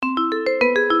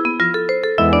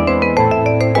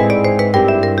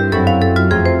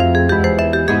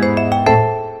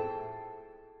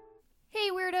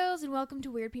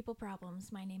Weird People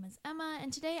Problems. My name is Emma,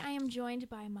 and today I am joined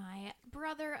by my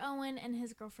brother Owen and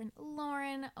his girlfriend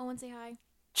Lauren. Owen, say hi.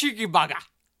 Cheeky bugger.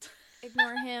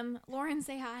 Ignore him. Lauren,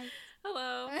 say hi.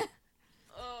 Hello.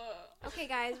 Okay,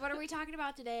 guys, what are we talking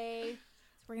about today?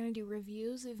 We're going to do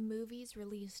reviews of movies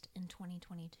released in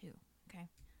 2022. Okay?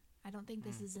 I don't think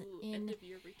this is in end of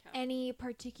year recap. any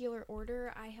particular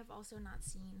order. I have also not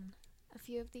seen a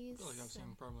few of these. I feel like I've so-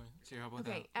 seen probably. So how about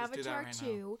Okay, that? Let's do that Avatar right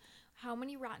 2. How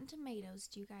many Rotten Tomatoes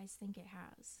do you guys think it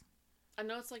has? I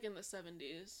know it's like in the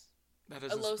 70s. Now. That a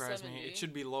doesn't low surprise me. 70. It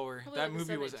should be lower. Probably That like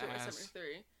movie was 72 or ass.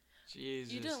 73.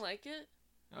 Jesus. You didn't like it?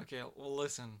 Okay, well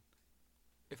listen.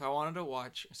 If I wanted to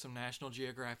watch some National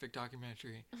Geographic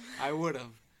documentary, I would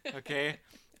have. Okay?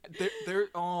 there.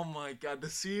 Oh my god, the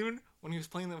scene when he was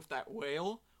playing with that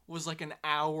whale was like an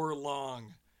hour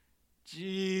long.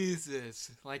 Jesus.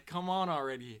 Like, come on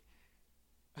already.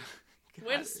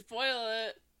 Way God. to spoil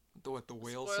it. The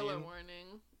whale Spoiler scene?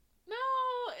 warning. No,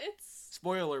 it's...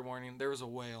 Spoiler warning, there was a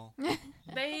whale. I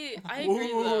agree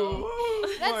though.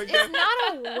 Oh my It's God.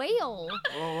 not a whale.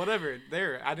 Well, whatever.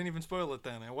 There, I didn't even spoil it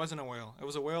then. It wasn't a whale. It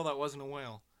was a whale that wasn't a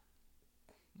whale.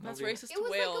 That's Nobody- racist It to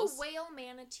was whales. like a whale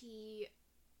manatee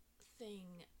thing.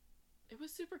 It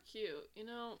was super cute, you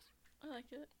know? I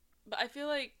like it. But I feel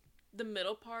like the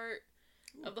middle part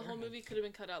of the whole movie could have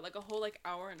been cut out. Like a whole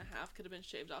hour and a half could have been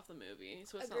shaved off the movie.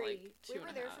 So it's not like Agreed. two We and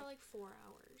were a there half. for like 4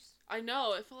 hours. I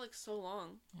know, it felt like so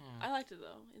long. Yeah. I liked it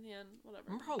though. In the end, whatever.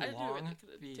 Remember how I do long it, they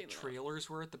could've the taken it out. trailers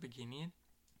were at the beginning?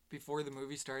 Before the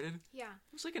movie started? Yeah.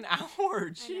 It was like an hour.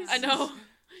 Jesus. I know.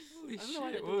 Holy I don't know why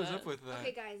they shit. did What was that. up with that?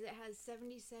 Okay, guys, it has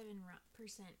 77%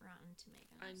 Rotten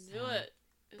Tomatoes. I knew Yeah. it.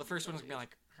 The first one was gonna be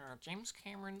like, James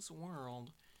Cameron's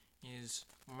world is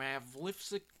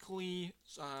magnificently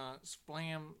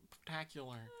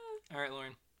spectacular. Alright,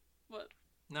 Lauren. What?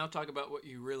 Now talk about what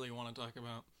you really want to talk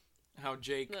about. How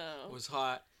Jake No. was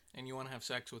hot and you want to have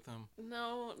sex with him.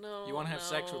 No. You wanna have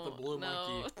sex with the blue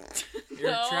no. You're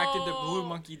attracted to blue No.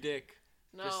 monkey dick.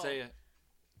 No. Just say it.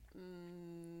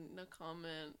 No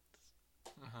comment.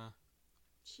 Uh-huh.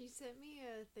 She sent me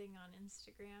a thing on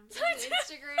Instagram.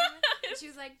 And she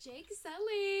was like, Jake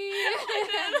Sully.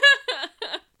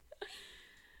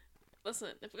 Listen,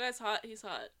 if a guy's hot, he's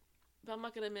hot. But I'm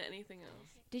not gonna admit anything else.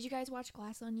 Did you guys watch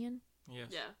Glass Onion? Yes.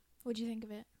 Yeah. What'd you think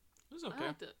of it? It was I okay.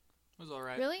 liked it. It was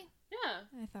alright. Really? Yeah.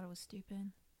 I thought it was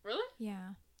stupid. Really?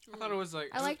 Yeah. I thought it was like...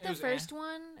 I liked it the was first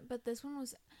one, but this one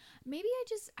was... Maybe I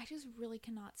just really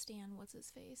cannot stand what's his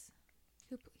face.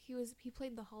 He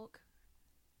played the Hulk.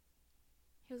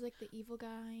 He was like the evil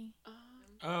guy.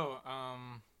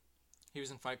 He was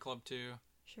in Fight Club too.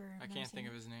 Sure. I can't think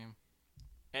of his name.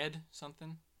 Ed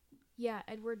something? Yeah,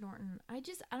 Edward Norton. I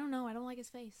don't know. I don't like his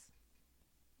face.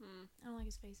 Hmm. I don't like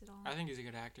his face at all. I think he's a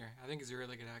good actor. I think he's a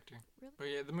really good actor. Really? But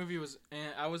yeah, the movie was...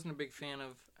 I wasn't a big fan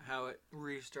of how it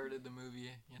restarted the movie,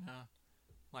 you know?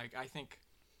 Like, I think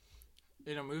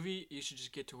in a movie, you should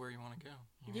just get to where you want to go.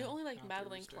 You know? only like Don't have to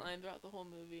Madeline restart. Klein throughout the whole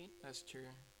movie. That's true.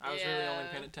 I was really only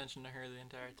Yeah. paying attention to her the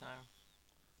entire time.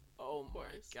 Oh my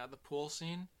course. god, the pool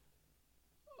scene?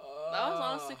 That was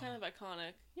honestly kind of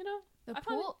iconic. You know? The I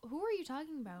found pool? Who are you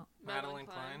talking about? Madeline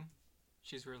Klein.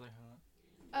 She's really hot.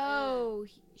 Oh,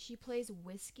 she plays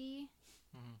Whiskey.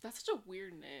 That's such a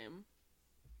weird name.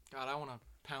 God, I want to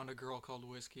pound a girl called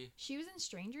Whiskey. She was in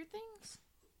Stranger Things.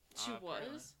 She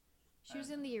apparently. was? She was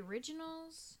in the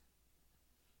originals.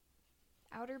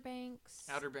 Outer Banks.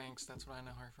 Outer Banks, that's what I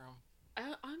know her from.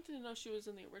 I didn't know she was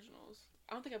in the originals.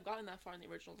 I don't think I've gotten that far in the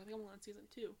originals. I think I'm on season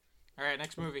 2. Alright,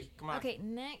 next movie. Come on. Okay,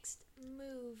 next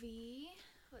movie.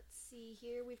 Let's see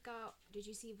here. We've got. Did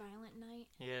you see Violent Night?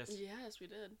 Yes. Yes, we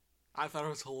did. I thought it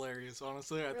was hilarious,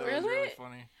 honestly. I thought it was Really? really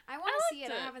funny. I want to I see it.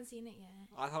 liked I it. haven't seen it yet.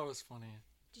 I thought it was funny.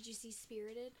 Did you see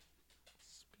Spirited?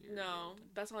 No,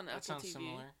 that's on That Apple sounds TV.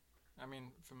 similar. I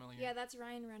mean, familiar. Yeah, that's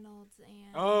Ryan Reynolds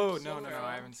and. Oh, So no, fun.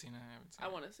 I haven't seen it. I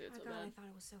want to see Oh it my so god, I bad. thought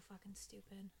it was so fucking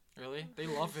stupid. Really? They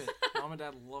love it. Mom and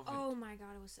Dad love it. Oh my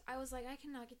god, I was like, I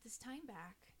cannot get this time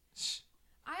back. Shh.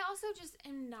 I also just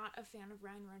am not a fan of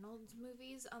Ryan Reynolds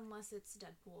movies unless it's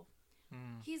Deadpool.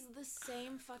 He's the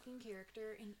same fucking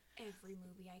character in every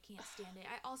movie. I can't stand it.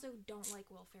 I also don't like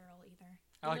Will Ferrell either.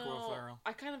 I like No, Will Ferrell.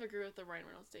 I kind of agree with the Ryan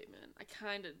Reynolds statement. I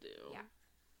kind of do. Yeah.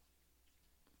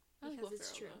 I like Because Will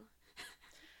it's Ferrell, true.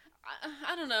 though.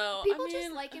 I don't know. People I mean,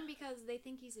 just like him because they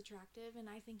think he's attractive, and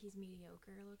I think he's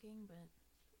mediocre looking, but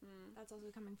that's also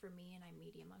coming from me, and I'm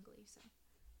medium ugly, so.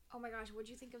 Oh my gosh, what'd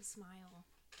you think of Smile?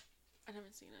 I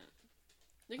haven't seen it.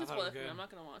 You can I thought spoil it it for me. was I'm good.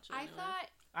 not gonna watch it. I anyway. thought,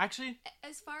 Actually,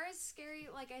 as far as scary,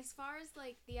 as far as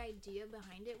the idea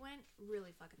behind it went,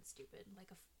 really fucking stupid.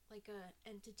 Like a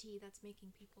entity that's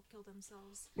making people kill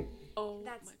themselves. Oh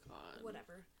That's my god.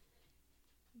 whatever.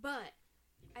 But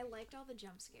I liked all the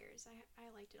jump scares. I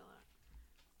liked it a lot.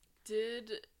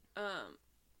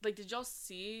 Did y'all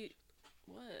see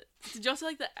what? Did y'all see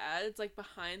like the ads like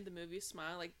behind the movie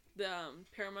Smile? Like the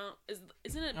Paramount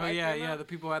isn't it? Oh by yeah, Paramount? the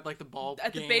people at like the ball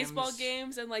At games. the baseball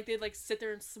games, and like they'd like sit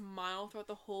there and smile throughout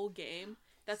the whole game.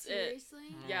 That's Seriously?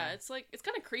 it. Yeah, it's like it's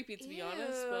kind of creepy to be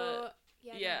honest, but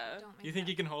yeah. Don't make You think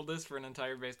that, you can hold this for an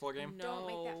entire baseball game? No. Don't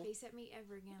make that face at me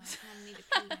ever again. I kind of need to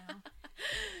pee now.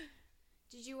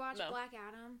 Did you watch No. Black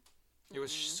Adam? It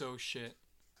was so shit.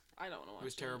 I don't want to watch It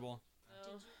was terrible.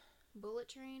 No. Bullet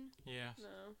Train? Yeah.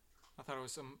 No. I thought it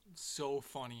was so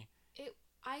funny.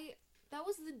 That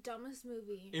was the dumbest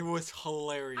movie. It was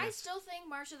hilarious. I still think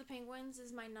March of the Penguins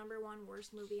is my #1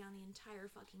 worst movie on the entire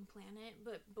fucking planet,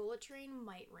 but Bullet Train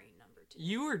might reign #2.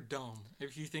 You are dumb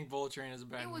if you think Bullet Train is a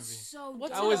bad It was movie. so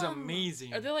What's That dumb. was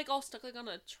amazing. Are they like all stuck like on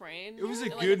a train? It was a They,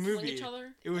 like, good fling movie. Each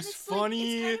other? It was And it's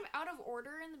funny. Like, it's kind of out of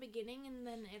order in the beginning, and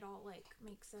then it all like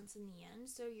makes sense in the end.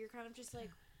 So you're kind of just like,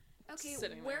 okay,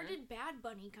 Sitting where there. did Bad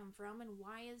Bunny come from, and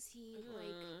why is he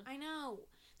like? I know.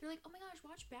 They're like, oh my gosh,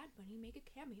 watch Bad Bunny make a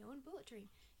cameo in Bullet Train.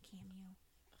 Cameo.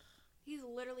 He's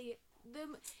literally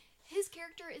his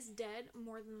character is dead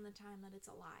more than the time that it's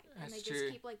alive, and That's they true.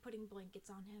 just keep like putting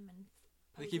blankets on him and.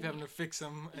 They keep having to fix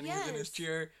him, and he's in his Yes.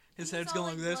 chair. His He's head's all,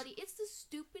 going like this. bloody. It's the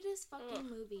stupidest fucking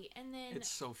movie. And then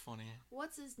It's so funny.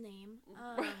 what's his name?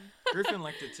 Griffin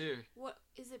liked it too. What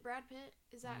is it? Brad Pitt?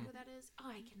 Is that Mhm. who that is? Oh,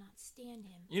 I cannot stand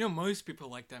him. You know, most people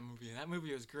like that movie. That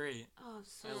movie was great. Oh,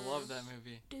 so I love that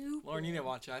movie. stupid. Lauren, you need to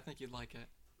watch it. I think you'd like it.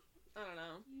 I don't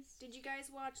know. Did you guys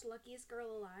watch Luckiest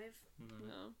Girl Alive?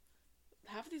 No.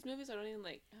 Half of these movies I don't even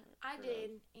like. I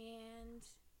did, and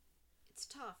it's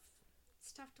tough.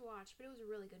 It's tough to watch, but it was a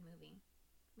really good movie.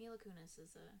 Mila Kunis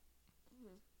is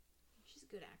she's a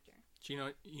good actor. Do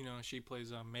you know she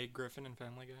plays Meg Griffin in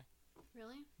Family Guy.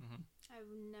 Really? Mhm. I've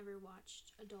never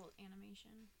watched adult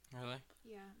animation. Really?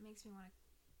 Yeah, it makes me want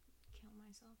to kill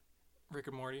myself. Rick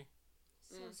and Morty.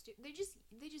 So stupid. They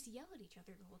just yell at each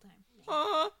other the whole time.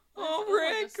 Oh,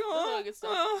 Rick, Rick. that's all good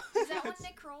stuff. Is that one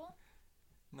Nick Kroll?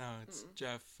 No, it's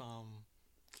Jeff.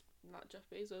 Not Jeff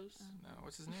Bezos. No,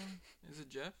 what's his name? Is it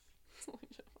Jeff?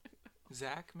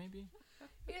 Zach, maybe?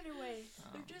 Either way, Oh.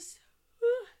 they're just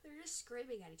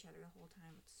scraping at each other the whole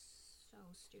time. It's so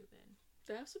stupid.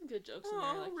 They have some good jokes in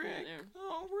there. Like, here and there.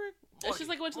 Oh, Rick. It's just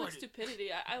like a bunch of like Morty.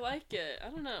 stupidity. I like it. I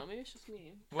don't know. Maybe it's just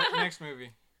me. What next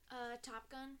movie? Top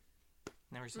Gun.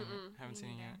 Never seen Mm-mm. it. Haven't Me seen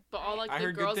it neither. yet. But all like I the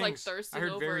heard good girls like things. thirsting I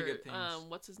heard over. very good things.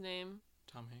 What's his name?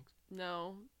 Tom Hanks.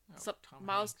 No. Oh, Tom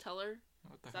Miles Hanks. Teller,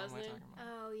 What the is hell that am I his talking name? about?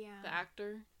 Oh yeah. the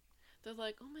actor. They're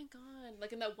like, oh my god,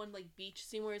 like in that one like beach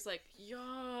scene where he's like,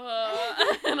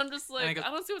 yeah, and I'm just like, And he goes, I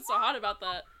don't see what's so hot about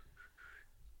that.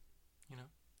 You know.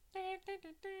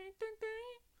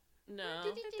 No.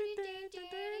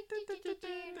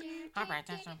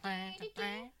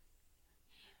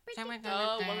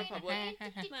 Oh, One Republic.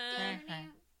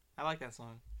 I like that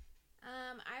song.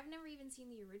 I've never even seen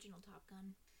the original Top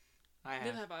Gun. I have.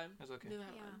 Neither have I. That's okay. Neither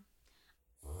have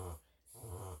Yeah.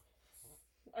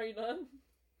 I. Are you done?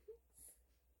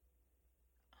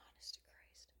 Honest to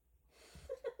Christ.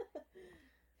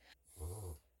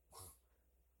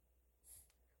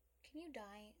 Can you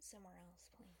die somewhere else,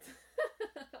 please?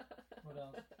 What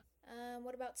else?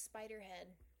 What about Spiderhead?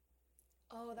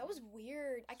 Oh, that was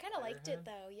weird. I kind of liked it Spiderhead?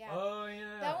 though. Yeah. Oh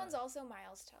yeah. That one's also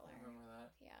Miles I Teller. remember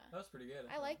that. Yeah. That was pretty good.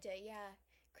 I liked it. Yeah.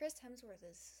 Chris Hemsworth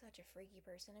is such a freaky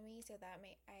person to me, so that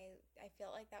I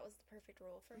felt like that was the perfect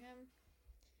role for him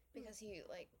because he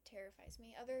like terrifies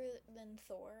me. Other than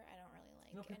Thor, I don't really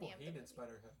like people any of the hated movies.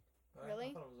 Spiderhead. But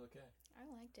Really? I thought it was okay. I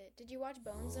liked it. Did you watch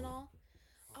Bones and All?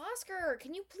 Oscar,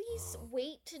 can you please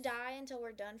wait to die until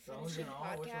we're done finishing the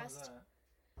podcast?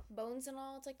 Bones and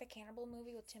All. It's like the cannibal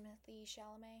movie with Timothy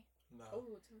Chalamet. No. Oh,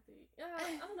 Timothy. Yeah,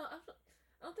 I don't know. I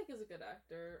don't think he's a good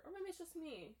actor, or maybe it's just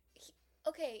me.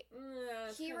 Okay,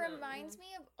 Yeah, he reminds me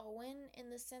of Owen in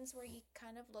the sense where he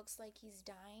kind of looks like he's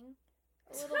dying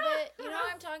a little bit. You know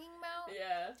what I'm talking about?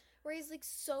 Yeah. Where he's like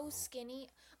so skinny.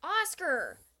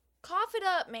 Oscar, cough it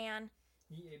up, man.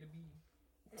 He ate a bee.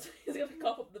 He's gonna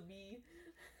cough up the bee.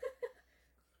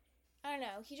 I don't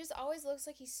know. He just always looks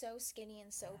like he's so skinny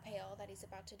and so pale that he's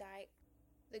about to die.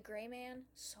 The Gray Man,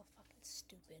 so fucking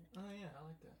stupid. Oh yeah, I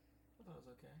liked it. I thought it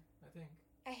was okay. I think.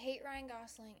 I hate Ryan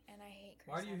Gosling and I hate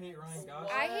Chris Why do you hate Evans. Ryan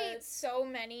Gosling? I hate so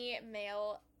many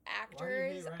male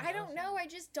actors. Ryan I don't know. Gosling? I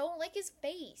just don't like his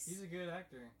face. He's a good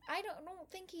actor. I don't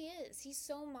think he is. He's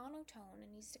so monotone and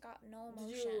he's got no Did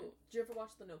emotion. you ever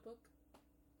watch The Notebook?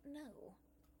 No.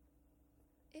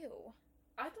 Ew.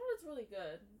 I thought it's really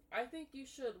good. I think you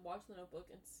should watch The Notebook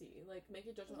and see, like, make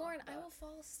a judgment. Lauren, off I that. will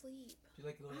fall asleep. Do you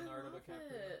like I Leonardo love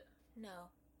DiCaprio? it. No.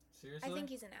 Seriously? I think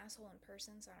he's an asshole in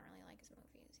person, so I don't really like his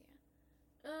movies.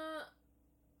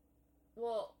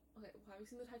 Well, okay. Well, have you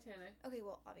seen the Titanic? Yeah. Okay,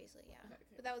 well, obviously, yeah. Okay.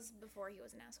 But that was before he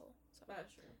was an asshole. So.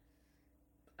 That's true.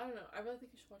 I don't know. I really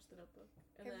think you should watch The Notebook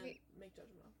and Have then you- make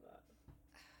judgment off of that.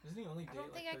 Doesn't he only I date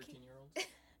don't like think I can- 13-year-olds?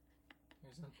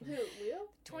 Or something? Who? Leo?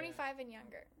 25 and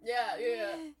younger. Yeah.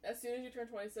 As soon as you turn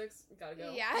 26, you gotta go.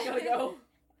 Yeah. You gotta go.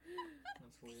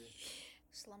 That's weird.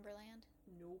 Slumberland.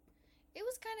 Nope. It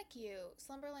was kind of cute.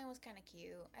 Slumberland was kind of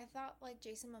cute. I thought, like,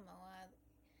 Jason Momoa.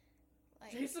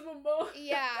 Like, Jason Momoa.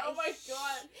 Yeah. Oh my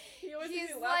god. He always makes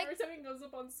He's me laugh like- every time he goes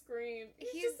up on screen. He's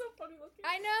He's- just so funny looking.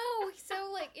 I know. So,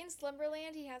 like, in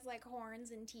Slumberland, he has, like,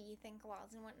 horns and teeth and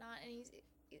claws and whatnot. And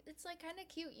it's, like, kind of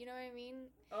cute. You know what I mean?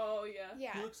 Oh, yeah.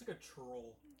 Yeah. He looks like a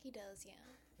troll. He does, yeah.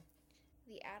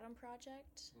 The Adam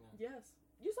Project. Yeah. Yes.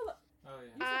 You saw that. Oh, yeah.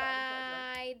 You saw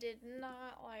that I did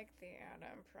not like the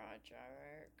Adam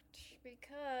Project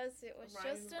because it was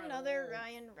Ryan just another Reynolds.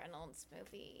 Ryan Reynolds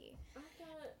movie. I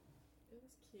thought it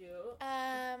was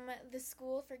cute. The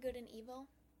School for Good and Evil.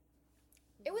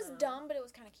 It was No. dumb, but it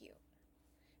was kind of cute.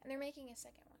 And they're making a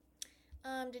second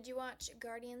one. Did you watch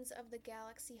Guardians of the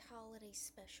Galaxy Holiday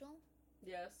Special?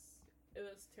 Yes. It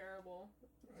was terrible.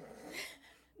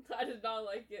 I did not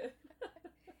like it.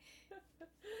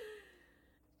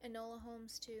 Enola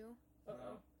Holmes 2.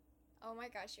 Uh-oh. Oh my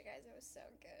gosh, you guys, it was so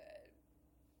good.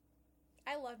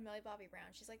 I love Millie Bobby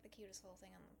Brown. She's like the cutest little thing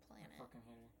on the I planet. fucking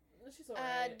hate her. She's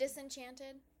alright.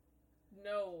 Disenchanted.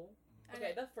 No.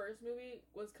 Okay, Okay. that first movie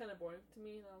was kind of boring to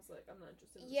me, and I was like, I'm not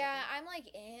interested in the Yeah, second. I'm like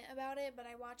about it, but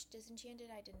I watched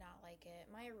Disenchanted. I did not like it.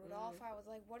 Maya Rudolph, I was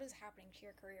like, what is happening to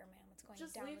your career, man? What's going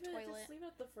Just down leave the it. toilet? Just leave it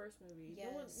at the first movie.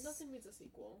 Yes. Nothing needs a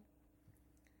sequel.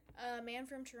 Man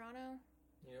from Toronto.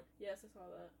 Yep. Yes, I saw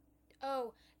that.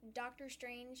 Oh, Doctor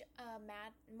Strange,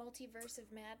 Multiverse of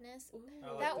Madness. Ooh. I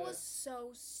liked That it. was so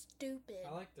stupid.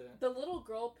 I liked it. The little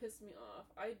girl pissed me off.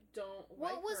 I don't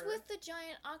What like was her. with the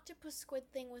giant octopus squid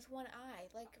thing with one eye?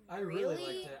 Like, I really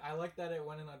liked it. I liked that it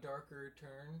went in a darker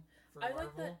turn for I Marvel.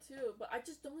 like that too, but I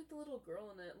just don't like the little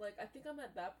girl in it. Like, I think I'm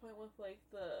at that point with like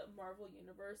the Marvel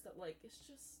universe that like it's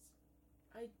just,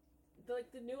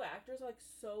 the new actors are like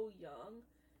so young.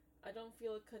 I don't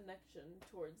feel a connection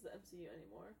towards the MCU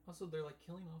anymore. Also, they're like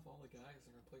killing off all the guys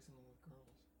and replacing them with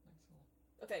girls. Like, so.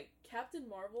 Okay, Captain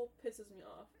Marvel pisses me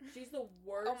off. She's the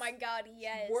worst. Oh my god,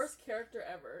 yes. Worst character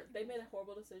ever. They made a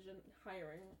horrible decision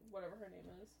hiring whatever her name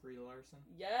is. Brie Larson.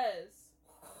 Yes.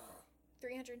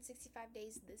 365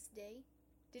 Days This Day.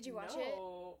 Did you watch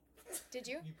No. it? Did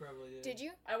you? You probably did. Did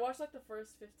you? I watched like the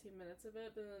first 15 minutes of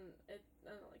it, but then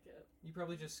I don't like it. You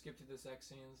probably just skipped to the sex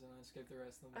scenes and then skipped the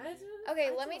rest of the I movie. didn't. Okay,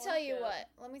 I let me didn't tell like you it. what.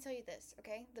 Let me tell you this,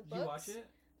 okay? The books. You watch it?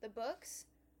 The books,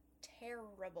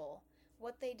 terrible.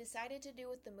 What they decided to do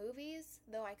with the movies,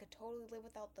 though I could totally live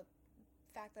without the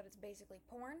fact that it's basically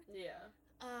porn. Yeah.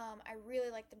 I really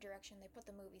like the direction they put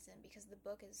the movies in because the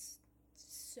book is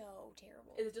so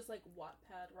terrible. It's just like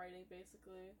Wattpad writing,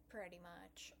 basically. Pretty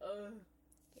much. Ugh.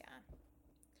 Yeah.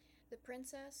 The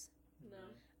Princess. No.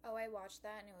 Oh, I watched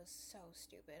that and it was so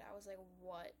stupid. I was like,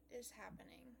 what is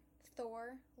happening?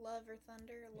 Thor, Love or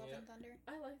Thunder, Love Yep. and Thunder.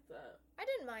 I like that. I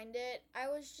didn't mind it. I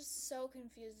was just so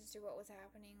confused as to what was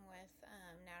happening with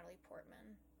Natalie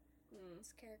Portman's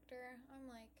Mm. character. I'm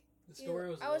like, The ew. story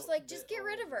was. I was a like, bit just get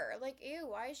rid of all over. her. Like, ew,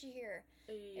 why is she here?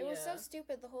 Yeah. It was so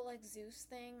stupid. The whole like Zeus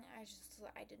thing. I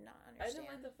did not I understand. didn't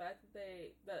like the fact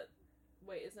that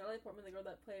wait, is Natalie Portman the girl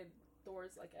that played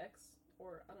Thor's like ex,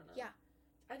 or I don't know. Yeah.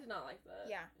 I did not like that.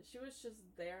 Yeah. She was just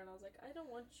there, and I was like, I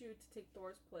don't want you to take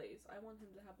Thor's place. I want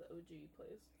him to have the OG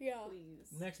place. Yeah.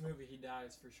 Please. Next movie, he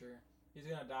dies for sure. He's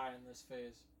gonna die in this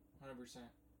phase, 100%.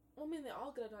 Well, I mean, they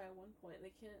all gonna die at one point.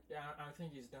 They can't. Yeah, I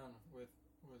think he's done with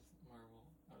Marvel.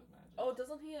 I would imagine. Oh,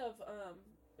 doesn't he have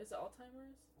is it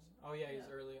Alzheimer's? Oh yeah, he's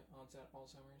yeah. early onset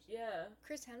Alzheimer's. Yeah.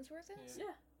 Chris Hemsworth is?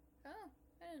 Yeah. Oh,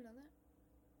 I didn't know that.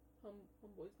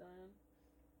 Homeboy's dying.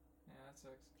 Yeah, that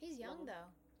sucks. He's young Well, though.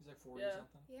 He's like 40 Yeah.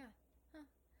 something. Yeah. Huh.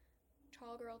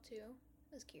 Tall Girl too.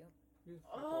 That was cute. Who the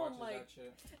fuck Oh watches my- that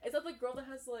shit? Is that the girl that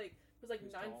has like was like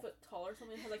Who's 9 tall? foot tall or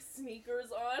something? And has like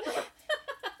sneakers on.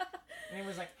 And he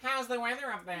was like, "How's the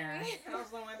weather up there? How's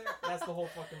the weather?" That's the whole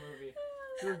fucking movie.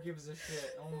 Who gives a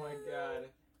shit? Oh my god.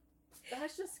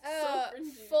 That's just so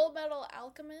cringy. Full Metal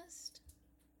Alchemist.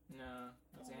 No,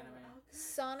 that's Oh, anime. okay.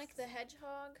 Sonic the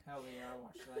Hedgehog. Hell yeah, I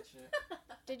watched that shit.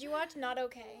 Did you watch Not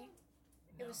Okay?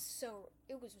 No. It was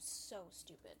so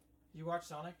stupid. You watch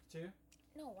Sonic 2?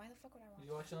 No, why the fuck would I watch? Did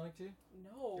you watch Sonic 2?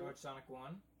 No. You watch Sonic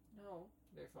 1? No.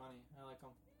 They're funny. I like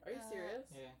them. Are you serious?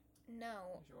 Yeah,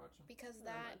 No, you should watch them. because I'm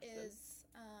that not interested. is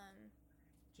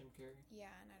Jim Carrey.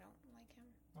 yeah, and I don't like him.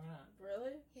 Why not?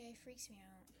 Really? Yeah, he freaks me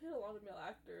out. You hate a lot of male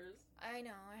actors. I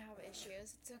know, I have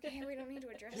issues. It's okay, we don't need to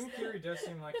address Jim that. Carrey does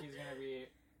seem like he's gonna be,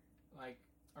 like,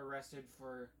 arrested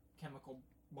for chemical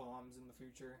bombs in the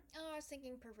future. Oh, I was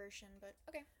thinking perversion, but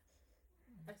okay.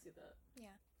 I see that.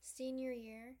 Senior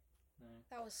year. No.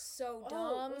 That was so Oh,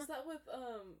 dumb. was that with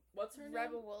what's her name?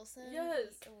 Rebel Wilson.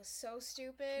 Yes. It was so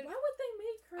stupid. Why would they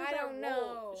make her? I that don't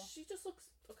role? know. She just looks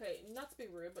okay. Not to be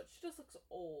rude, but she just looks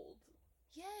old.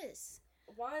 Yes.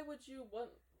 Why would you want?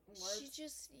 She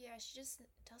just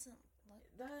doesn't look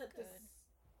That good.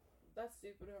 that's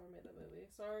stupid. Whoever made that movie.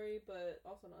 Sorry, but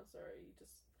also not sorry. You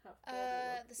just have.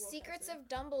 The Secrets of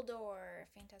Dumbledore.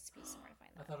 Fantastic Beasts and Where to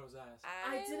Find I Them. thought it was ass.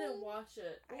 I didn't watch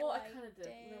it. I Well, I liked kind of did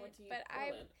when I went to it, but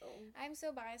I- Orlando. I'm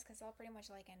so biased because I'll pretty much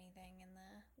like anything in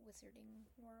the wizarding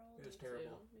world. It was Me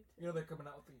terrible. too, me too. You know they're coming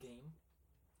out with a game.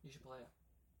 You should play it.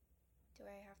 Do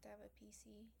I have to have a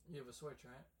PC? You have a Switch,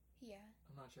 right? Yeah.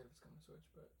 I'm not sure if it's coming to Switch,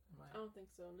 but it might. I don't think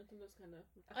so. Nintendo's kind of.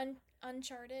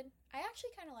 Uncharted. I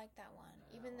actually kind of like that one,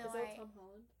 even Is though Is that Tom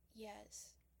Holland?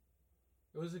 yes.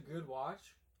 It was a good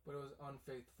watch, but it was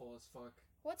unfaithful as fuck.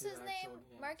 What's To his the name? actual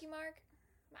games. Marky Mark.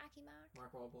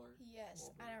 Mark Wahlberg. Yes,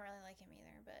 I Wahlberg. don't really like him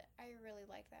either, but I really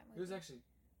like that movie. It was actually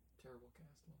terrible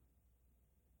casting.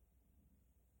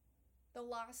 The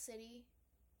Lost City.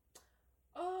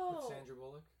 Oh. With Sandra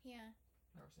Bullock. Yeah.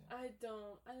 Never seen it. I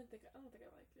don't think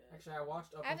I liked it. Actually, I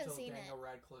watched up I haven't until seen Daniel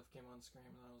Radcliffe came on screen,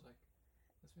 and I was like,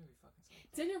 this movie fucking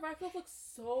sucks. Daniel Radcliffe looks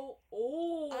so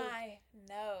old. I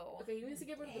know. Okay, he needs to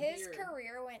get rid of the His beard.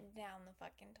 career went down the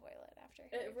fucking toilet after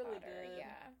Harry really Potter. did.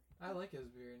 Yeah. I like his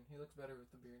beard. He looks better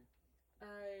with the beard.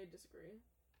 I disagree.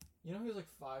 You know he was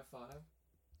like 5'5".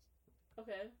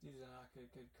 Okay. These are not good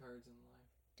cards in life.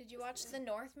 Did you watch The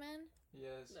Northman?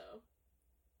 Yes. No.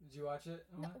 Did you watch it?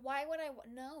 No, why would I?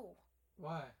 No.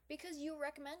 Why? Because you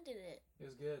recommended it. It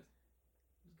was good.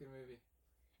 It was a good movie.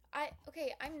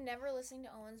 I'm never listening to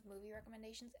Owen's movie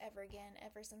recommendations ever again.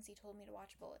 Ever since he told me to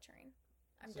watch Bullet Train,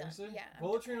 I'm Seriously? done. Yeah,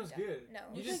 Bullet Train I'm was done. good. No,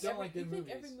 You just don't like good you think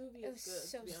movies. every movie It is was good.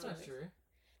 so to be That's honest. not true.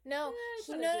 no, Yeah,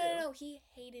 he, I no, kinda do. no. He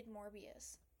hated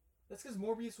Morbius. That's because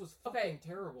Morbius was Okay, fucking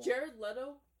terrible. Jared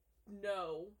Leto?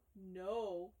 No.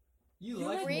 you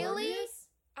like Really? Morbius?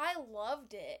 I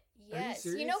loved it. Yes,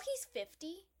 serious? you know he's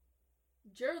 50.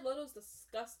 Jared Leto's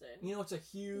disgusting. You know, it's a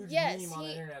huge Yes, meme on the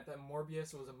he- internet that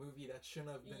Morbius was a movie that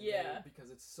shouldn't have been Yeah. made because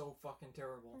it's so fucking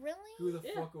terrible. Really? Who the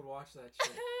Yeah. fuck would watch that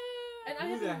shit? And I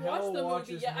Who the haven't hell watched the movie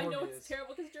watches yet. I know Morbius? it's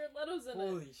terrible because Jared Leto's in it.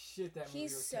 Holy shit, that movie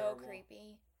He's was so terrible.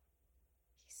 creepy.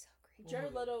 He's so creepy.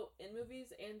 Jared Holy- Leto in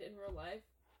movies and in real life,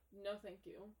 no thank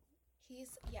you.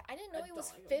 I didn't know I he don't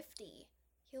was like him. 50.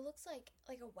 He looks like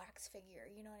a wax figure,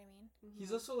 you know what I mean?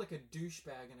 He's also like a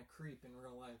douchebag and a creep in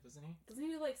real life, isn't he? Doesn't he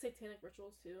do like satanic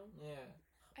rituals too? Yeah.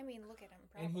 I mean, look at him,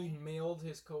 And probably. he mailed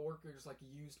his coworkers like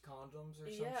used condoms or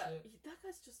some Yeah, shit. that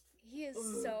guy's just. He is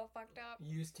Ugh. so fucked up.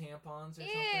 Used tampons or something.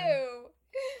 Ew!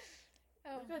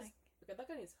 Oh That my. guy's. Okay, that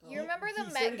guy needs help. You remember the He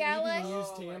Met started Gala? eating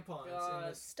used Oh my tampons God. in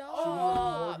this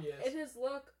Stop. Morbius. And his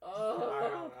look. I don't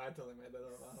Oh. know. I totally made that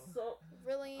up. I don't know. So.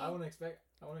 Really? I wouldn't expect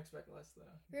less though.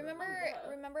 Remember, Yeah.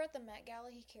 remember at the Met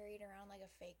Gala, he carried around like a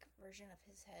fake version of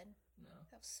his head. No.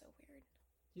 That was so weird.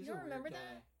 He's You a don't weird remember guy.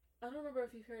 that? I don't remember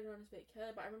if he carried around his fake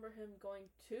head, but I remember him going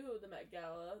to the Met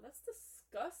Gala. That's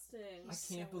disgusting. I He's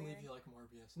can't so believe weird. you like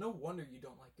Morbius. No wonder you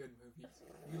don't like good movies.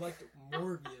 You liked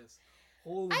Morbius.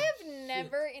 Holy I have shit.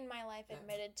 never in my life That-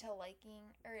 admitted to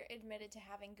liking or admitted to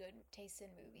having good taste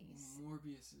in movies.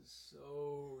 Morbius is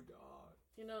so dog.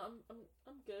 You know,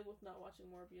 I'm good with not watching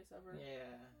Morbius ever.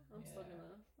 Yeah. I'm still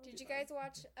gonna. I'll Did be you fine. guys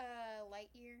watch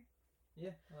Lightyear?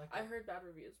 Yeah, I like I it. heard bad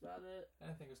reviews about it. I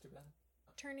didn't think it was too bad.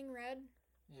 Turning Red?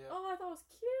 Yeah. Oh, I thought it was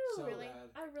cute. so really?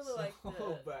 bad. I really so liked it.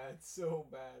 So bad. So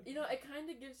bad. You know, it kind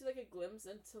of gives you like a glimpse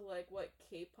into like what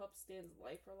K-pop stands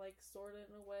life are like, sort of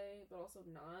in a way, but also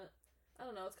not. I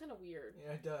don't know. It's kind of weird.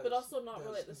 Yeah, it does. But also not It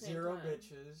really does. at the same Zero time.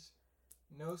 bitches.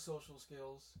 No social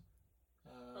skills.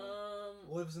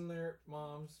 Lives in their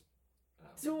mom's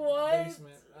To what?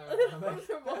 basement. Their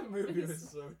That mom's movie was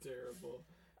basement. so terrible.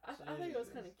 I think it was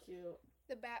Jesus. kind of cute.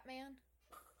 The Batman?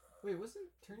 Wait, wasn't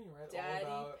Turning Red Daddy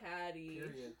all about Patty.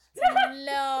 periods?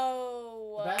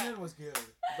 No! Batman was good.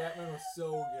 Batman was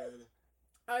so good.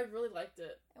 I really liked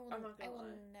it. I will, I'm not I gonna will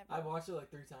lie. never. I watched it like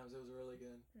 3 times. It was really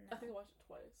good. No. I think I watched it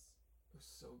twice. It was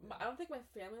so good. I don't think my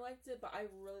family liked it, but I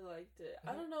really liked it.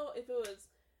 I I don't know if it was.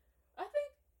 I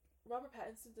think Robert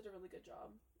Pattinson did a really good job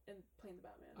in playing the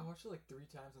Batman. I watched it like 3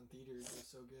 times in theaters. It was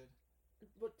so good.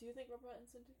 What do you think Robert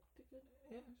Pattinson did good?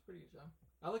 Yeah, it was a pretty good job.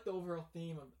 I like the overall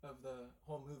theme of the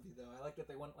whole movie, though. I like that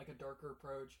they went like a darker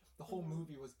approach. The whole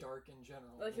movie was dark in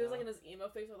general. Like he was like in his emo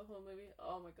phase for the whole movie.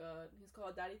 Oh my god, he's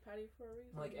called Daddy Patty for a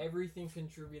reason. Like everything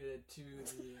contributed to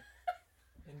the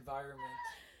environment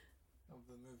of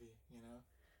the movie. You know,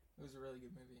 it was a really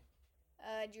good movie.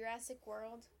 Jurassic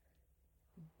World.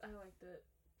 I liked it.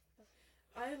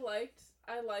 I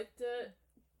liked it,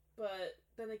 but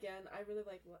then again, I really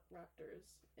like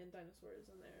raptors and dinosaurs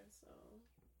in there, so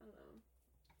I don't know.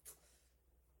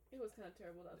 It was kind of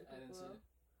terrible that I didn't see it.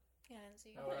 Yeah, I didn't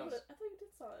see it. Oh, I thought you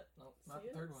did saw it. No, not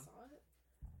the third one. Saw it?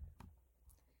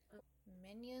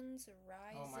 Minions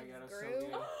Rise Oh my god, of it was so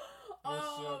Gru. good.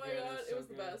 Oh my good, god, so it was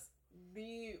the good. best.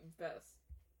 The best.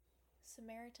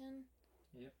 Samaritan.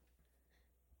 Yep.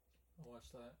 I'll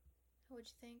watch that. What'd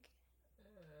you think?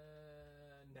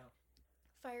 No.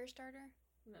 Firestarter.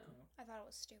 No. I thought it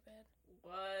was stupid.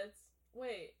 What?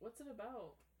 Wait, what's it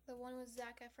about? The one with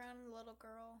Zac Efron and the little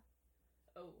girl,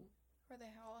 Oh. where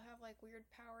they all have like weird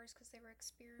powers because they were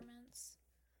experiments.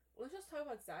 Let's just talk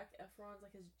about Zac Efron's,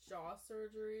 like, his jaw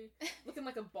surgery. Looking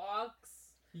like a box.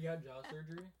 He got jaw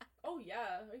surgery? Oh,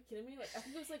 yeah. Are you kidding me? Like, I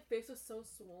think his, like, face was so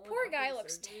swollen. Poor after guy the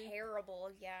looks surgery. terrible.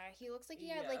 Yeah, he looks like he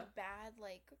had like Yeah. bad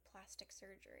like plastic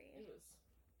surgery.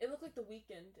 It looked like The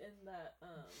Weeknd in that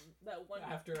one.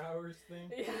 After Hours thing?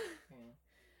 Yeah. Yeah.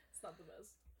 It's not the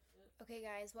best. Okay,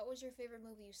 guys, what was your favorite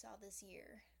movie you saw this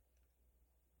year?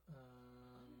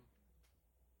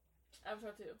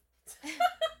 Avatar 2.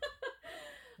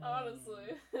 Honestly.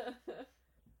 I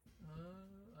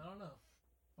don't know.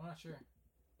 I'm not sure.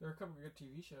 There are a couple of good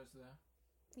TV shows though.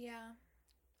 Yeah,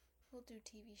 we'll do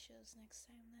TV shows next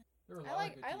time then. There were a lot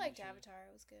of good I TV liked shows. Avatar.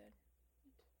 It was good.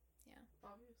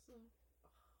 Obviously.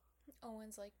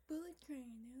 Owen's like Bullet Train.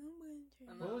 Bullet Train.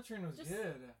 I know. Bullet Train was Just-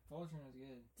 good. Bullet Train was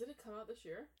good. Did it come out this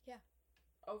year? Yeah.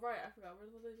 Oh, right. I forgot. We're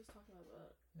literally just talking about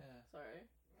that. Yeah. Sorry.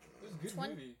 It was a good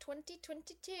movie.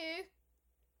 2022.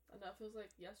 I know. It feels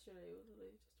like yesterday. It was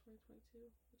literally just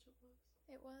 2022, which it was.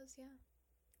 It was, yeah.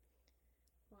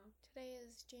 Wow. Today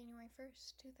is January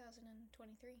 1st,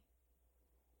 2023.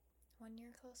 1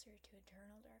 year closer to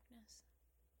eternal darkness.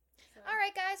 So, All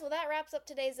right, guys. Well, that wraps up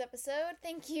today's episode.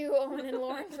 Thank you, Owen and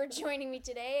Lauren, for joining me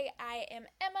today. I am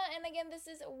Emma, and again, this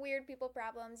is Weird People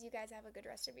Problems. You guys have a good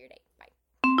rest of your day. Bye.